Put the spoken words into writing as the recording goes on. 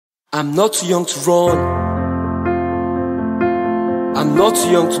I'm not too young to run. I'm not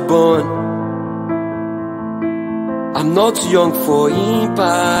too young to burn. I'm not too young for impact.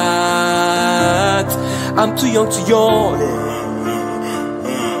 I'm too young to yawn.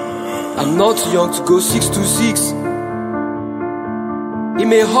 I'm not too young to go 626. It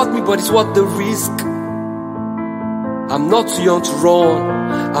may hurt me, but it's worth the risk. I'm not too young to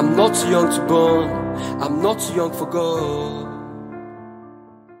run. I'm not too young to burn. I'm not too young for God.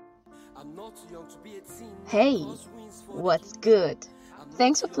 I'm not too young to be a teen. Hey, what's good?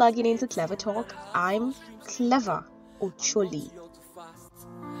 Thanks for plugging into Clever Talk. I'm Clever Ocholi.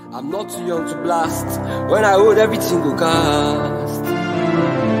 I'm not too young to blast when I hold everything go cast.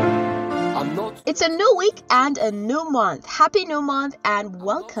 It's a new week and a new month. Happy new month and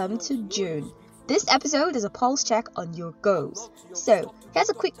welcome to June. This episode is a pulse check on your goals. So, here's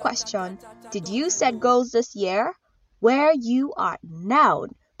a quick question. Did you set goals this year? Where you are now?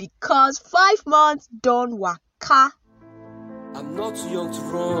 Because 5 months don't waka. I'm not too young to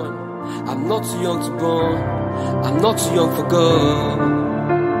run. I'm not too young to burn. I'm not too young for God.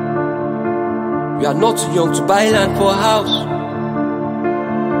 We are not too young to buy land for a house.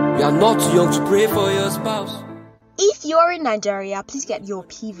 We are not too young to pray for your spouse. If you're in Nigeria, please get your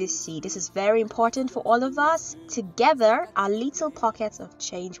PVC. This is very important for all of us. Together, our little pockets of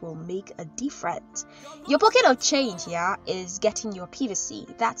change will make a difference. Your pocket of change here is getting your PVC.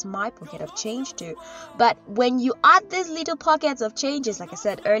 That's my pocket of change too. But when you add these little pockets of changes, like I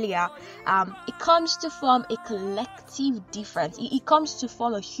said earlier, it comes to form a collective difference. It comes to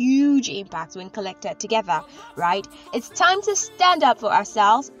form a huge impact when collected together, right? It's time to stand up for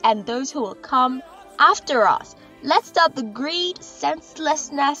ourselves and those who will come after us. Let's stop the greed,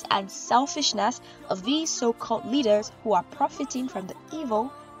 senselessness, and selfishness of these so-called leaders who are profiting from the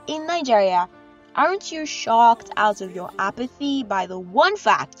evil in Nigeria. Aren't you shocked out of your apathy by the one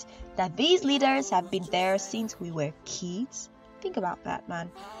fact that these leaders have been there since we were kids? Think about that,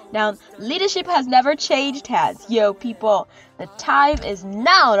 man. Now, leadership has never changed hands. Yo, people, the time is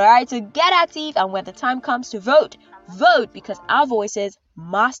now, alright? So get active, and when the time comes to vote, vote because our voices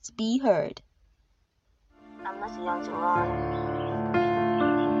must be heard. I'm not too young to run.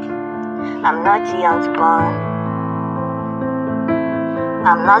 I'm not too young to burn.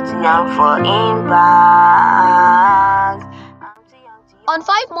 I'm not too young for impact. On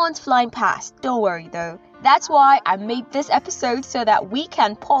 5 months flying past, don't worry though. That's why I made this episode so that we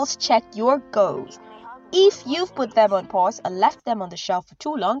can pulse check your goals. If you've put them on pause or left them on the shelf for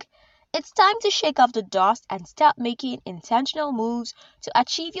too long, it's time to shake off the dust and start making intentional moves to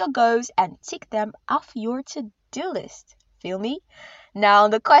achieve your goals and tick them off your to-do list. Feel me? Now,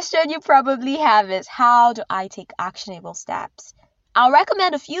 the question you probably have is, how do I take actionable steps? I'll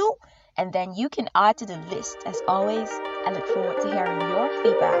recommend a few, and then you can add to the list. As always, I look forward to hearing your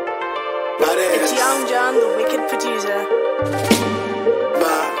feedback. It's Young John, the wicked producer.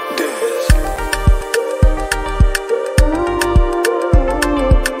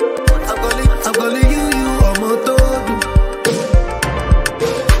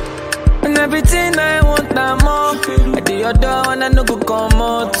 Everything I want, I'm more. I do your door and I no go come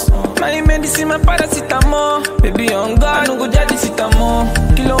out. My medicine, my paracetamol. Baby, on God, I no go jadi sitamol.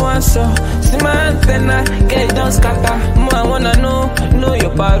 Kilo one so, see my antenna, get it done scatter. More I wanna know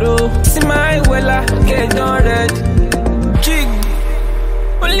your paro. See my wella, get it done red. Jig,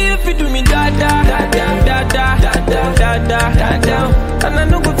 only if you do me da. And I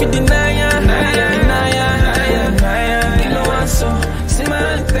no go fit deny ya. Kilo one so, see my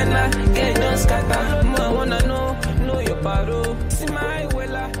antenna.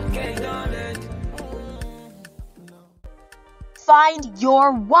 Find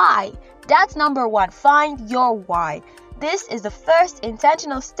your why. That's number one. Find your why. This is the first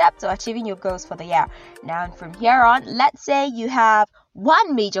intentional step to achieving your goals for the year. Now, from here on, let's say you have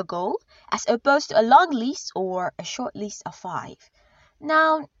one major goal as opposed to a long list or a short list of 5.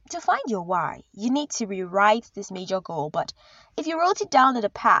 Now, to find your why, you need to rewrite this major goal, but if you wrote it down in the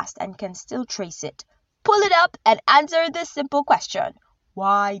past and can still trace it, pull it up and answer this simple question.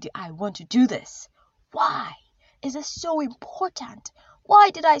 Why do I want to do this? Why is it so important? Why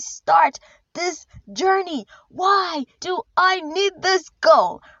did I start this journey? Why do I need this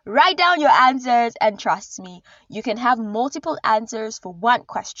goal? Write down your answers and trust me, you can have multiple answers for one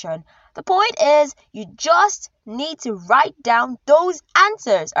question. The point is, you just need to write down those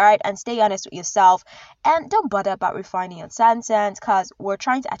answers, alright, and stay honest with yourself. And don't bother about refining your sentence because we're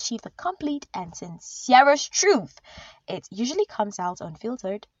trying to achieve the complete and sincerest truth. It usually comes out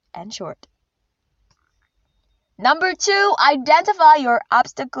unfiltered and short. Number 2, identify your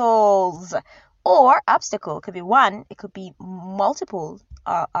obstacles. Or obstacle could be one, it could be multiple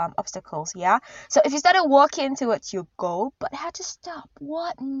obstacles, yeah? So if you started walking towards your goal but had to stop,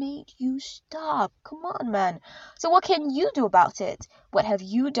 what made you stop? Come on, man. So what can you do about it? What have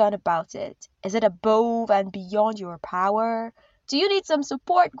you done about it? Is it above and beyond your power? Do you need some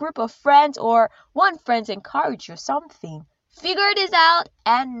support group of friends or one friend to encourage you or something? Figure this out.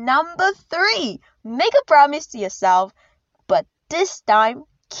 And number 3, make a promise to yourself, but this time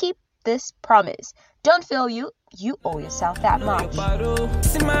keep this promise. Don't feel you owe yourself that much.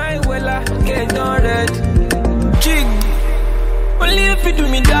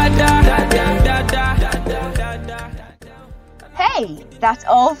 Hey, that's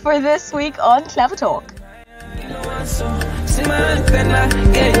all for this week on Clever Talk.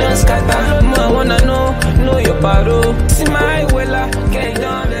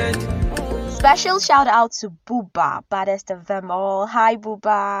 Special shout out to Booba, baddest of them all. Hi,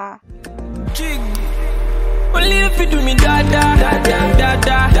 Booba. Only if you do me da da da da da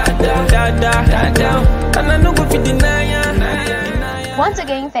da da da da, and I no go fit deny ya. Once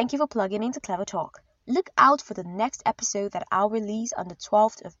again, thank you for plugging into Clever Talk. Look out for the next episode that I'll release on the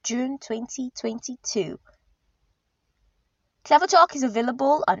 12th of June 2022. Clever Talk is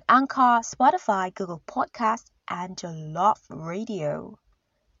available on Anchor, Spotify, Google Podcast, and Jollof Radio.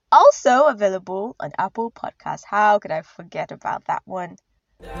 Also available on Apple Podcasts. How could I forget about that one?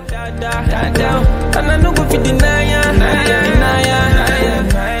 Now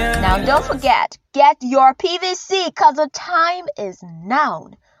don't forget, get your PVC because the time is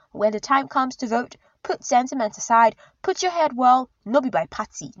now. When the time comes to vote, put sentiment aside, put your head well, no be by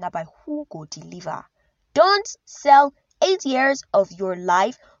party, not by who go deliver. Don't sell 8 years of your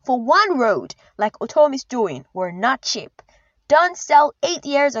life for one road like Otom is doing. We're not cheap. Don't sell 8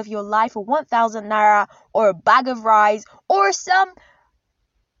 years of your life for 1,000 naira or a bag of rice or some...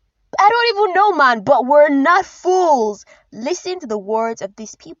 I don't even know, man, but we're not fools. Listen to the words of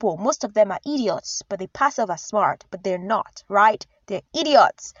these people. Most of them are idiots, but they pass off as smart, but they're not, right? They're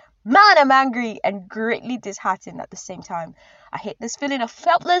idiots. Man, I'm angry and greatly disheartened at the same time. I hate this feeling of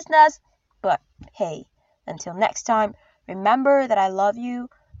helplessness, but hey, until next time, remember that I love you,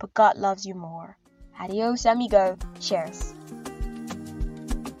 but God loves you more. Adios, amigo. Cheers.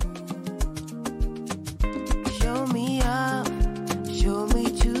 Show me up, show me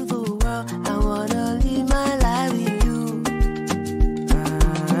to the world. I wanna live my life with you.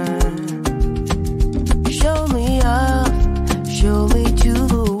 Show me up, show me to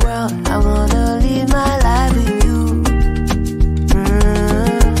the world. I wanna live my life with you.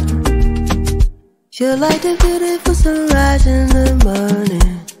 You're like the beautiful sunrise in the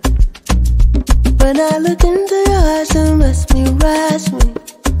morning. When I look into your eyes and rest me.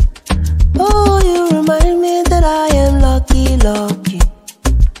 Oh, you remind me that I am lucky.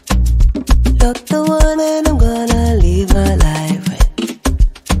 You're the one and I'm gonna live my life with.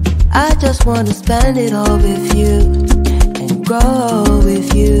 I just wanna spend it all with you and grow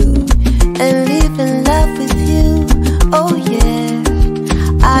with you and live and laugh with you. Oh yeah,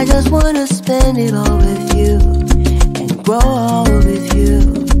 I just wanna spend it all with you and grow with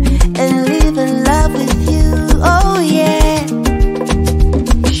you and live and laugh with you. Oh yeah.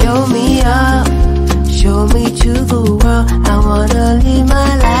 Show me up, show me to the world. I wanna live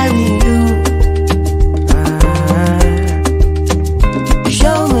my life with you.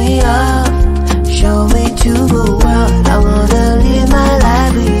 Show me up, show me to the world. I wanna live my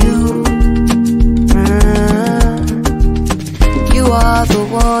life with you. You are the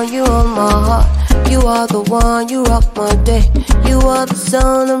one, you are my heart. You are the one, you rock my day. You are the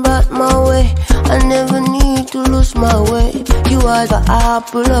sun about my way. I never need to lose my way. You are the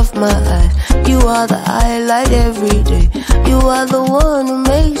apple of my eye. You are the highlight every day. You are the one who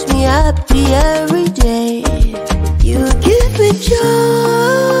makes me happy every day. You give me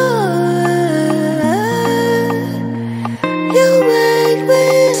joy. You make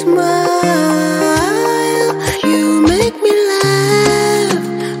me smile. You make me laugh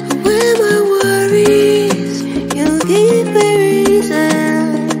away my worries. You give me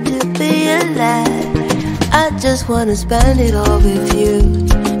reason to be alive. I just wanna spend it all with you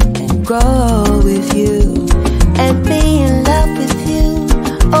and grow with you and be in love with you.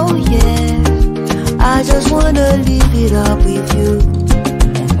 Oh yeah, I just wanna live it up with you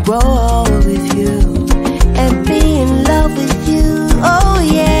and grow with you and be in love with you. Oh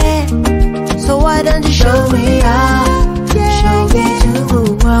yeah, so why don't you show me out, show me to the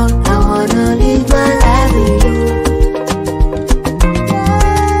world. I wanna live my life with you.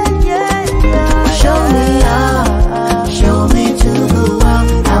 Show me out, show me to the world.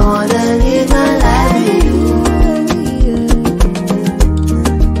 I wanna live my life with you.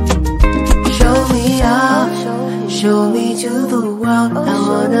 Show me out, show me to the world.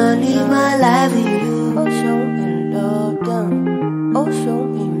 wanna live my life with you. Oh, show me love, damn. Oh, show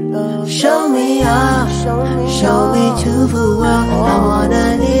me love. Show me up, show me to the world. I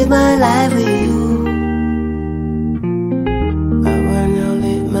wanna live my life with you.